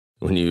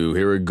When you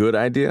hear a good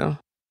idea,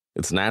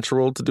 it's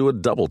natural to do a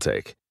double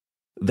take.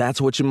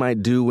 That's what you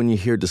might do when you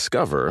hear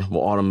Discover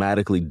will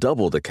automatically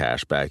double the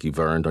cash back you've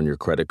earned on your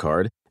credit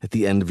card at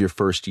the end of your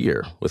first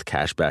year with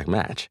Cashback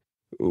Match.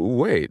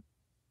 Wait,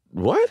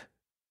 what?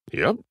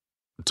 Yep.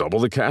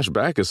 Double the cash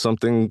back is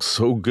something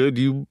so good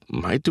you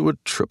might do a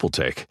triple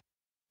take.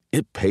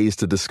 It pays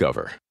to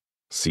Discover.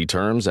 See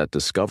terms at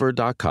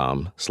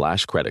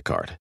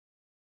discover.com/creditcard.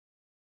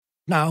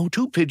 Now,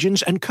 Two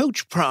Pigeons and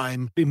Coach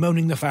Prime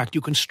bemoaning the fact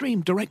you can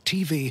stream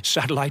DirecTV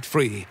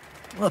satellite-free.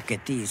 Look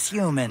at these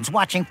humans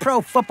watching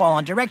pro football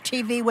on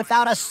DirecTV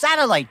without a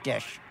satellite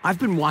dish. I've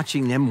been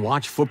watching them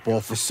watch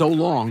football for so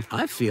long,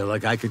 I feel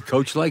like I could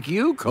coach like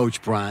you,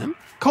 Coach Prime.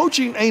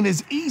 Coaching ain't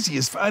as easy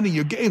as finding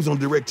your games on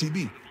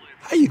DirecTV.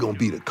 How you gonna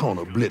beat a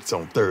corner blitz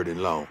on 3rd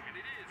and long?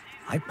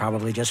 I'd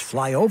probably just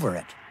fly over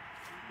it.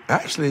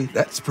 Actually,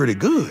 that's pretty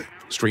good.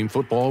 Stream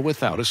football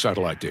without a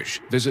satellite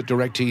dish. Visit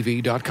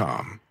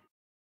DirecTV.com.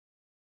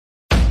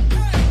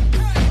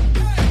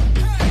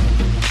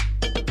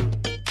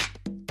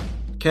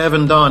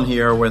 Kevin Dunn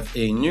here with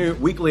a new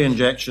weekly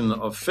injection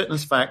of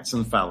fitness facts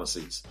and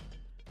fallacies.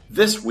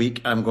 This week,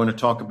 I'm going to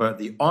talk about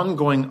the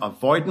ongoing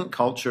avoidant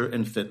culture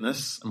in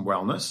fitness and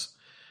wellness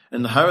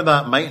and how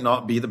that might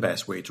not be the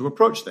best way to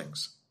approach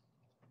things.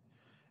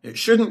 It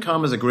shouldn't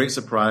come as a great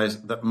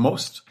surprise that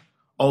most,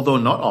 although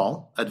not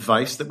all,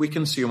 advice that we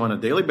consume on a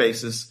daily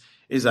basis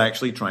is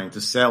actually trying to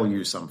sell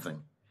you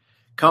something.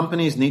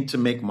 Companies need to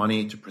make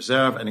money to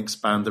preserve and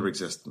expand their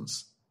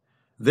existence.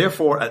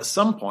 Therefore, at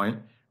some point,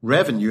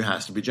 revenue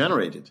has to be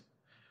generated.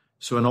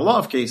 So in a lot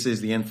of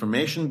cases, the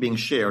information being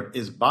shared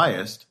is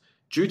biased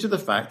due to the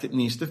fact it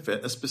needs to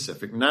fit a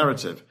specific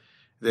narrative.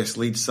 This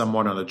leads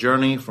someone on a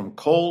journey from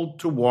cold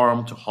to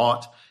warm to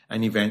hot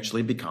and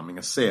eventually becoming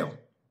a sale.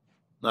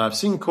 Now, I've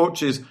seen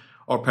coaches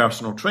or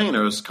personal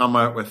trainers come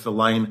out with the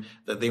line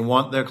that they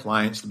want their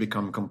clients to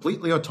become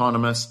completely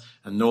autonomous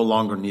and no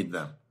longer need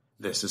them.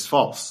 This is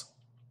false.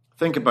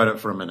 Think about it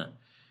for a minute.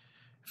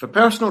 If a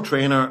personal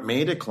trainer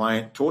made a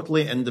client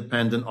totally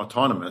independent,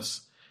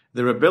 autonomous,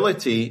 their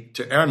ability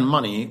to earn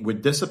money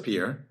would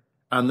disappear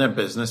and their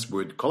business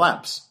would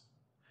collapse.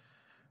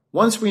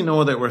 Once we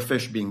know that we're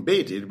fish being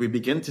baited, we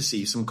begin to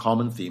see some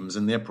common themes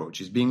in the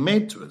approaches being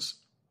made to us.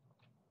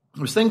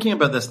 I was thinking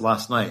about this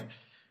last night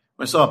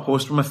when I saw a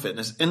post from a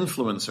fitness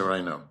influencer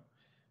I know.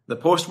 The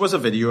post was a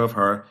video of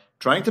her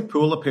trying to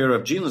pull a pair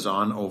of jeans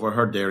on over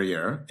her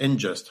derriere in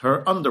just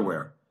her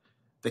underwear.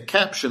 The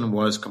caption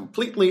was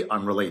completely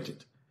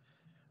unrelated.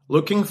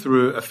 Looking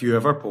through a few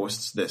of her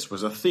posts, this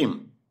was a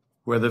theme,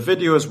 where the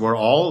videos were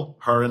all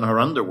her in her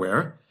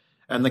underwear,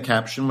 and the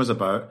caption was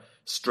about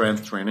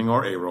strength training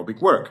or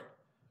aerobic work.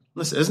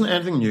 This isn't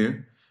anything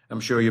new. I'm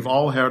sure you've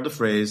all heard the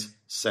phrase,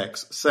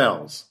 sex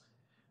sells.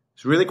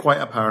 It's really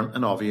quite apparent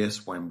and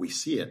obvious when we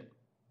see it.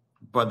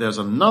 But there's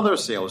another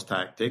sales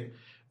tactic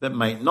that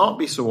might not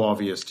be so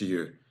obvious to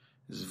you.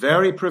 It's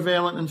very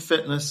prevalent in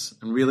fitness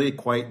and really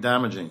quite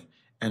damaging,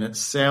 and it's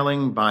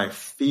selling by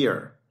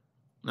fear.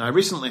 Now, I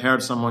recently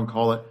heard someone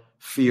call it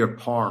fear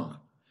porn.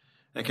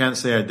 I can't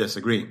say I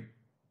disagree.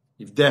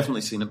 You've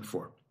definitely seen it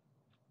before.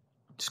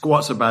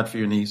 Squats are bad for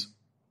your knees.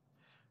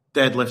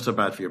 Deadlifts are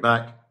bad for your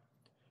back.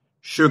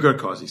 Sugar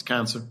causes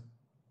cancer. In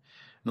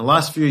the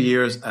last few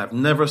years, I've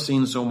never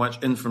seen so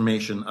much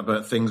information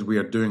about things we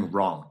are doing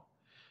wrong.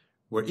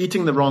 We're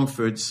eating the wrong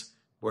foods.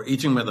 We're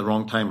eating them at the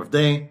wrong time of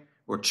day.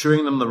 We're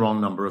chewing them the wrong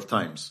number of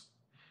times.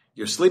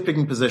 Your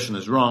sleeping position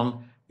is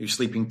wrong. Your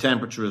sleeping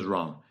temperature is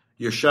wrong.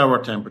 Your shower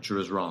temperature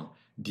is wrong.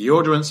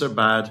 Deodorants are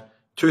bad.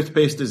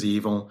 Toothpaste is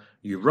evil.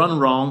 You run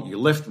wrong, you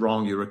lift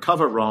wrong, you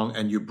recover wrong,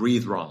 and you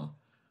breathe wrong.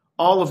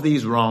 All of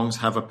these wrongs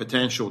have a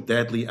potential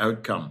deadly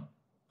outcome.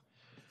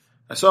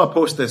 I saw a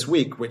post this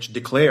week which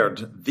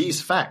declared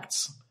these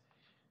facts.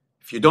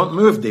 If you don't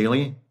move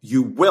daily,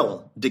 you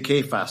will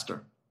decay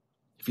faster.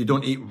 If you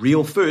don't eat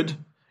real food,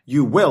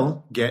 you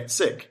will get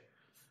sick.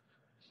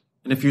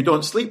 And if you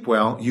don't sleep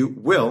well, you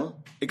will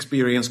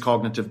experience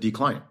cognitive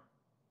decline.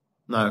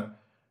 Now,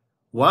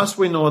 whilst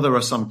we know there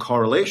are some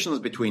correlations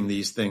between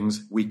these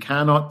things, we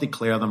cannot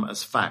declare them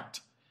as fact,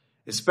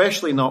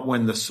 especially not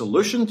when the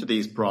solution to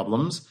these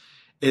problems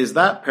is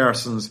that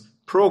person's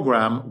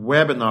program,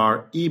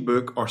 webinar,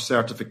 ebook, or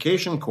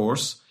certification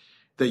course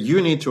that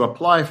you need to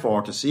apply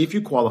for to see if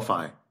you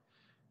qualify.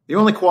 The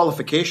only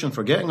qualification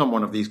for getting on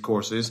one of these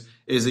courses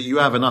is that you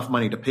have enough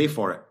money to pay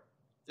for it.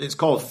 It's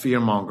called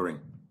fear-mongering.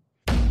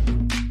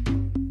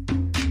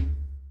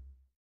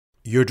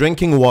 Your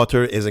drinking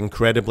water is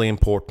incredibly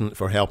important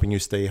for helping you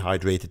stay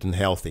hydrated and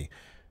healthy.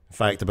 In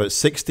fact, about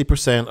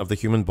 60% of the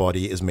human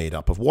body is made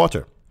up of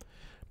water.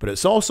 But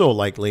it's also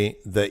likely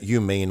that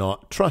you may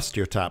not trust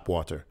your tap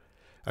water.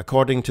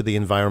 According to the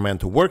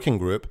Environmental Working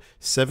Group,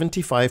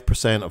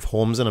 75% of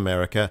homes in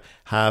America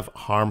have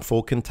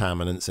harmful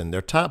contaminants in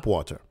their tap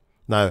water.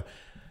 Now,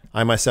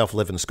 I myself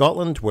live in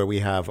Scotland, where we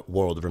have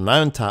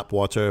world-renowned tap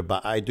water,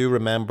 but I do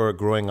remember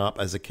growing up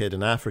as a kid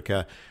in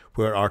Africa,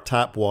 where our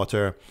tap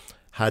water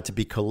had to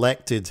be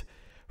collected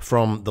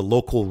from the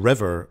local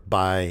river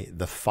by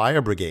the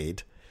fire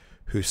brigade,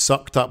 who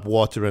sucked up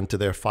water into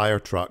their fire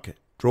truck,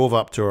 drove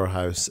up to our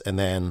house, and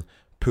then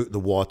put the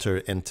water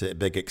into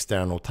big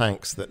external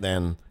tanks that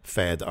then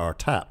fed our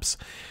taps.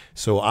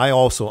 So I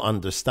also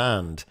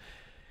understand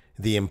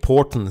the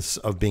importance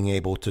of being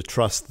able to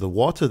trust the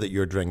water that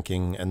you're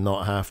drinking and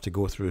not have to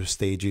go through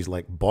stages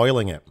like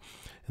boiling it.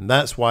 And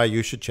that's why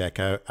you should check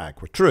out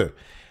AquaTrue.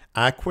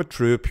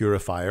 AquaTrue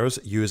purifiers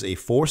use a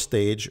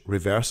 4-stage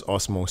reverse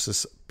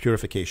osmosis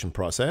purification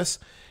process.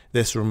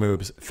 This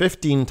removes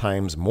 15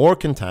 times more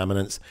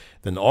contaminants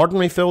than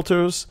ordinary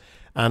filters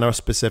and are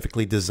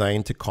specifically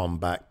designed to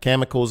combat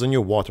chemicals in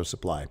your water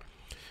supply.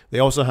 They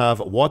also have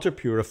water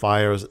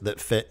purifiers that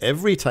fit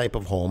every type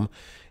of home.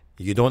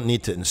 You don't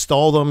need to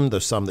install them.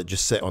 There's some that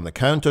just sit on the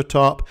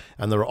countertop,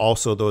 and there are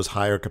also those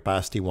higher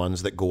capacity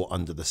ones that go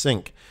under the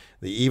sink.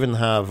 They even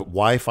have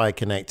Wi-Fi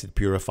connected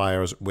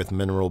purifiers with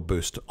mineral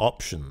boost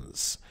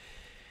options.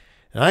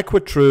 And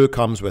AquaTrue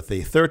comes with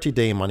a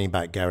 30-day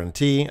money-back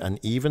guarantee and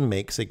even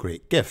makes a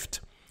great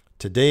gift.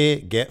 Today,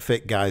 Get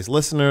Fit Guys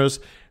listeners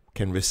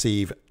can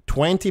receive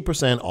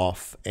 20%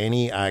 off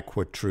any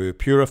AquaTrue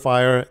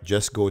purifier.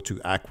 Just go to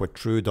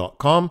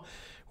aquatrue.com,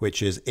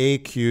 which is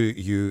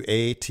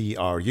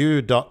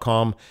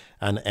AQUATRU.com,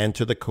 and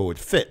enter the code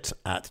FIT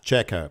at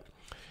checkout.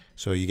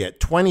 So you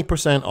get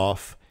 20%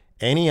 off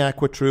any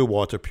AquaTrue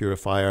water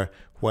purifier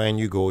when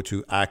you go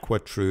to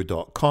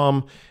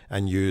aquatrue.com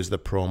and use the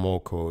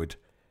promo code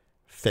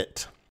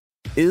FIT.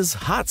 Is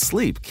hot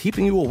sleep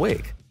keeping you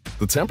awake?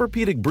 The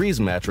Tempur-Pedic Breeze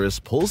mattress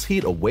pulls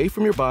heat away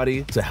from your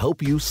body to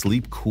help you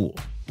sleep cool.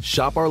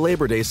 Shop our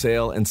Labor Day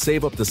sale and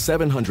save up to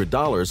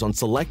 $700 on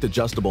select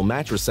adjustable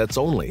mattress sets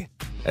only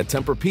at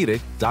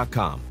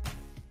TempurPedic.com.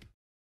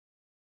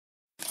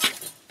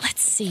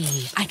 Let's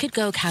see. I could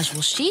go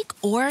casual chic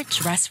or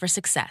dress for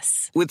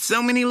success. With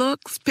so many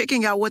looks,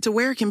 picking out what to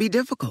wear can be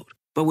difficult.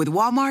 But with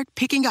Walmart,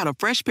 picking out a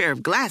fresh pair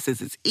of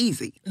glasses is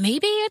easy.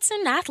 Maybe it's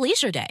an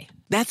athleisure day.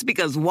 That's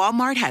because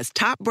Walmart has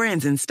top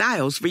brands and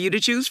styles for you to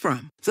choose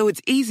from. So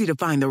it's easy to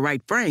find the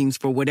right frames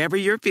for whatever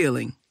you're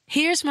feeling.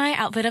 Here's my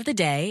outfit of the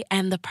day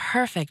and the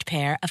perfect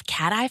pair of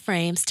cat-eye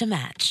frames to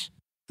match.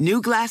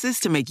 New glasses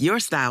to make your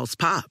styles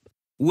pop.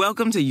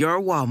 Welcome to your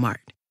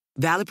Walmart.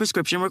 Valid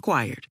prescription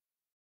required.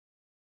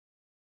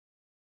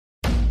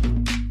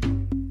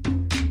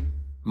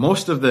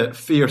 Most of the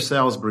Fear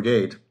Sales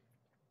Brigade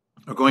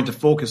are going to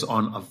focus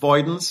on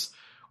avoidance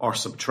or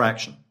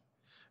subtraction.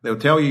 They'll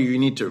tell you you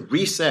need to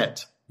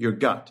reset your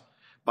gut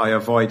by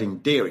avoiding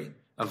dairy,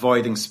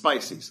 avoiding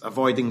spices,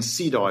 avoiding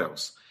seed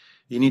oils.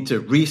 You need to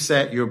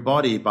reset your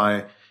body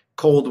by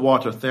cold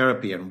water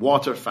therapy and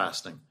water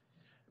fasting.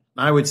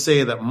 I would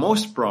say that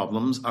most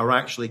problems are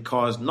actually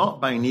caused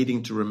not by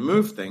needing to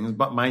remove things,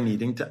 but by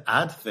needing to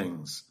add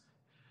things.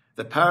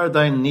 The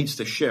paradigm needs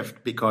to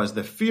shift because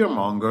the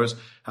fearmongers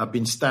have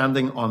been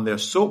standing on their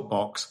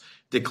soapbox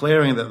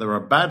declaring that there are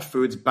bad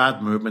foods,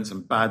 bad movements,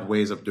 and bad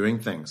ways of doing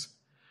things.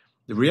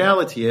 The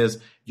reality is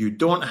you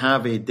don't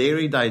have a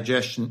dairy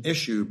digestion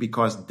issue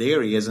because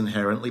dairy is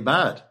inherently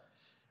bad.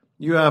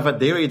 You have a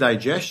dairy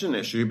digestion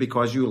issue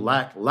because you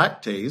lack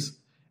lactase,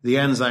 the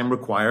enzyme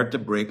required to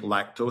break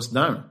lactose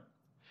down.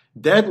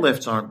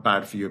 Deadlifts aren't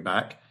bad for your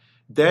back.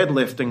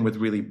 Deadlifting with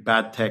really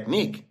bad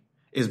technique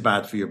is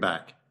bad for your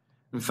back.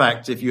 In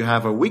fact, if you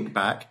have a weak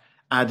back,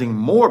 adding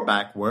more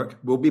back work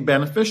will be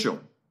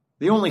beneficial.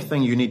 The only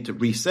thing you need to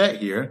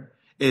reset here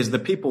is the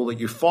people that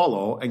you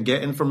follow and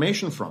get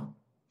information from.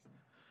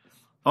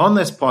 On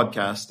this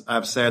podcast,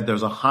 I've said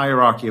there's a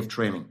hierarchy of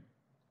training.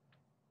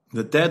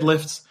 The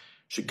deadlifts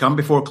should come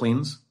before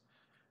cleans,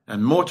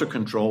 and motor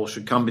control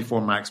should come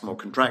before maximal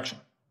contraction.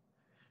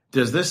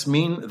 Does this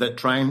mean that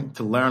trying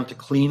to learn to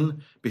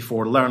clean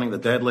before learning the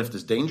deadlift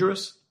is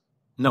dangerous?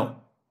 No.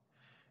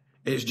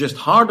 It's just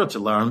harder to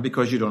learn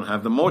because you don't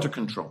have the motor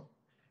control,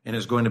 and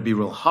it's going to be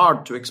real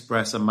hard to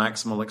express a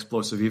maximal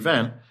explosive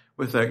event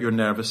without your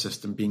nervous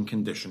system being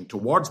conditioned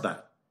towards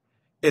that.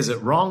 Is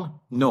it wrong?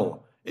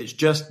 No. It's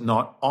just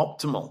not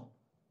optimal.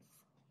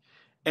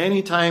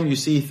 Anytime you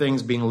see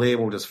things being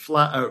labeled as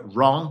flat out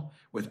wrong,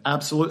 with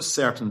absolute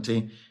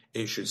certainty,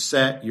 it should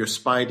set your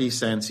spidey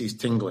senses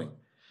tingling.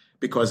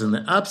 Because in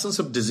the absence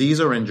of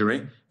disease or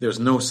injury, there's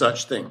no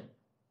such thing.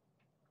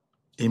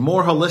 A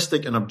more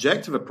holistic and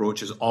objective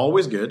approach is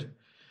always good,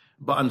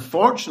 but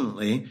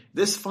unfortunately,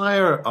 this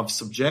fire of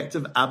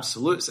subjective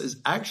absolutes is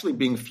actually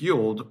being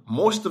fueled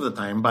most of the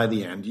time by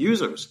the end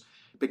users,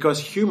 because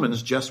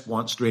humans just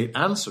want straight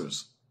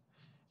answers.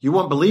 You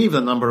won't believe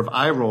the number of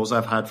eye rolls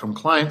I've had from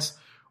clients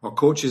or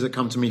coaches that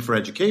come to me for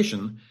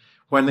education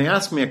when they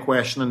ask me a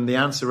question and the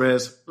answer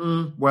is,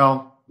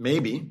 well,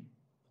 maybe.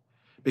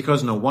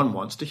 Because no one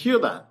wants to hear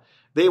that.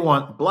 They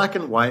want black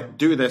and white,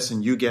 do this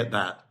and you get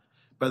that.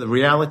 But the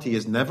reality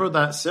is never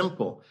that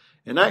simple.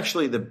 And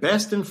actually, the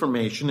best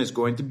information is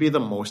going to be the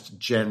most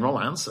general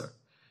answer.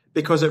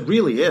 Because it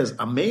really is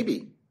a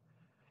maybe.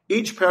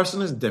 Each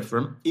person is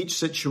different, each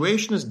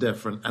situation is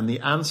different, and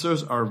the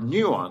answers are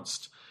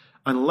nuanced,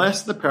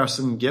 unless the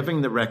person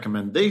giving the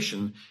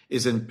recommendation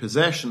is in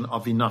possession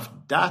of enough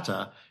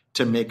data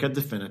to make a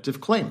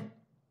definitive claim.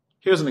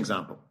 Here's an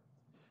example.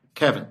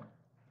 Kevin,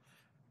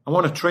 I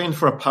want to train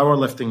for a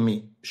powerlifting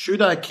meet.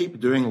 Should I keep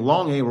doing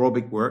long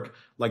aerobic work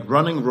like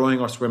running, rowing,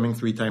 or swimming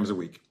 3 times a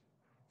week?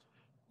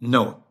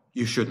 No,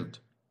 you shouldn't.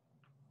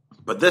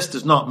 But this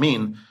does not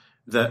mean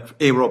that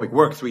aerobic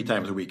work 3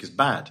 times a week is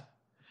bad.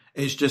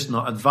 It's just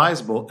not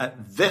advisable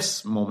at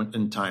this moment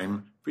in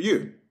time for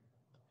you.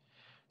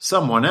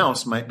 Someone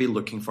else might be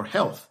looking for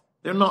health.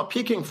 They're not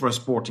peaking for a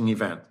sporting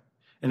event.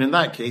 And in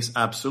that case,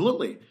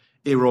 absolutely,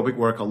 aerobic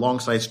work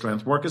alongside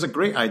strength work is a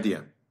great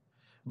idea.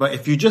 But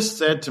if you just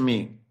said to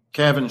me,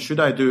 Kevin, should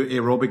I do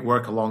aerobic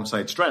work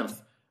alongside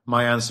strength?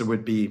 My answer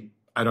would be,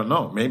 I don't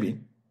know,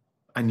 maybe.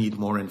 I need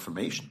more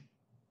information.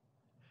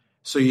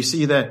 So you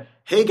see that,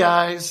 hey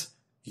guys,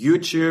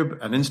 YouTube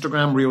and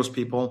Instagram Reels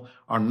people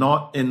are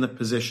not in the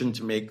position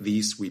to make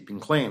these sweeping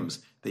claims.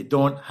 They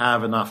don't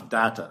have enough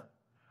data.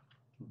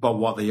 But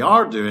what they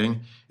are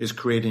doing is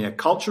creating a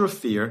culture of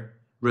fear,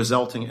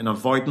 resulting in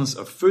avoidance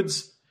of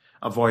foods,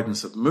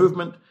 avoidance of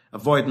movement,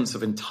 avoidance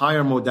of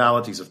entire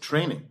modalities of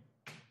training.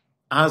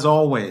 As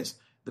always,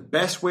 the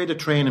best way to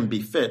train and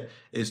be fit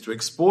is to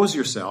expose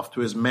yourself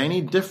to as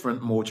many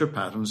different motor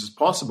patterns as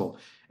possible,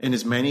 in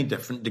as many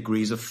different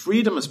degrees of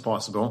freedom as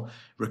possible,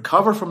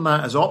 recover from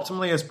that as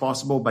optimally as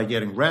possible by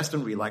getting rest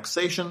and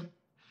relaxation,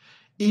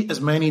 eat as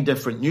many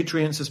different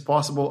nutrients as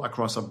possible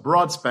across a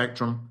broad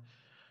spectrum,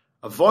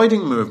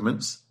 avoiding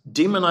movements,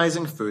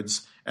 demonizing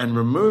foods, and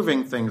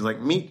removing things like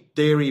meat,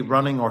 dairy,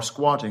 running, or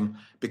squatting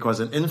because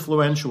an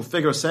influential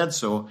figure said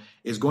so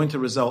is going to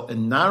result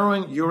in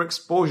narrowing your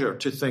exposure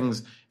to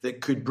things that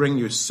could bring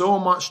you so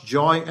much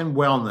joy and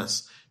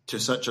wellness to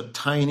such a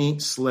tiny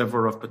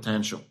sliver of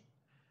potential.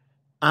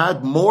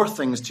 Add more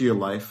things to your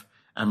life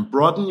and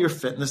broaden your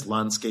fitness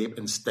landscape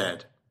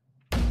instead.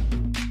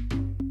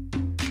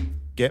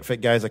 Get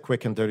Fit Guys, a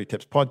Quick and Dirty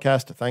Tips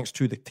podcast, thanks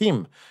to the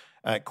team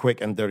at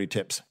Quick and Dirty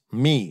Tips.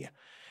 Me,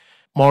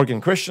 Morgan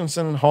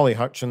Christensen, Holly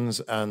Hutchins,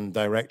 and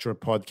Director of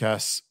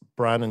Podcasts,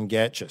 Brannon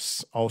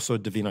Getchis, also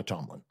Davina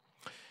Tomlin.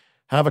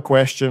 Have a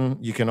question,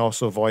 you can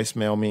also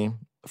voicemail me,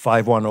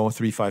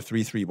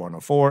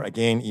 510-353-3104.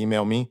 Again,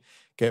 email me,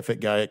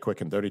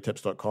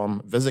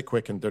 getfitguy@quickanddirtytips.com. Visit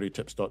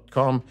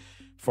quickanddirtytips.com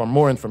for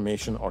more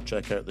information or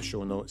check out the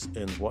show notes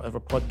in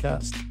whatever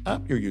podcast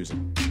app you're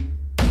using.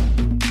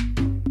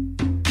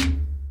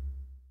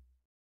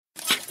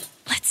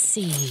 Let's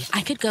see.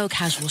 I could go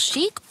casual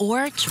chic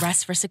or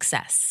dress for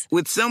success.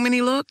 With so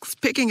many looks,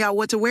 picking out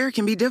what to wear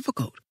can be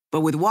difficult.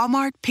 But with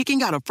Walmart,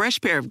 picking out a fresh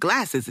pair of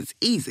glasses is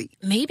easy.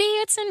 Maybe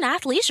it's an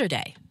athleisure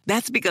day.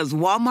 That's because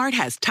Walmart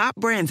has top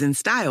brands and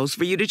styles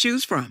for you to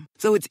choose from.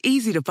 So it's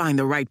easy to find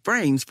the right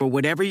frames for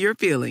whatever you're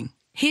feeling.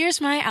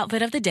 Here's my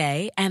outfit of the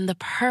day and the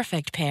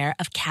perfect pair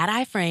of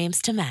cat-eye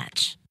frames to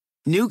match.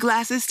 New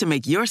glasses to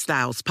make your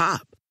styles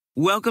pop.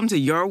 Welcome to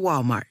your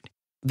Walmart.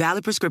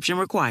 Valid prescription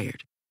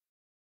required.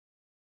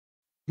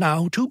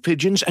 Now, 2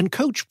 Pigeons and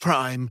Coach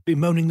Prime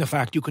bemoaning the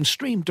fact you can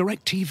stream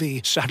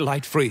DirecTV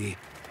satellite-free.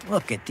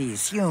 Look at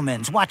these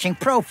humans watching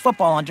pro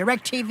football on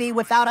DirecTV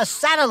without a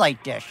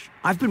satellite dish.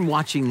 I've been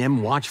watching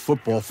them watch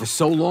football for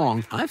so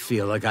long, I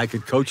feel like I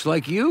could coach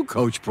like you,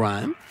 Coach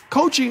Prime.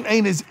 Coaching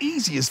ain't as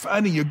easy as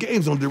finding your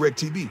games on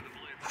DirecTV.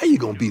 How you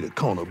gonna beat a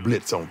corner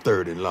blitz on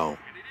 3rd and long?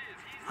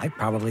 I'd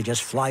probably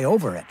just fly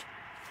over it.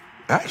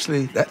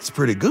 Actually, that's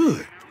pretty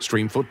good.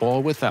 Stream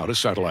football without a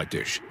satellite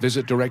dish.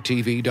 Visit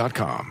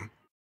DirecTV.com.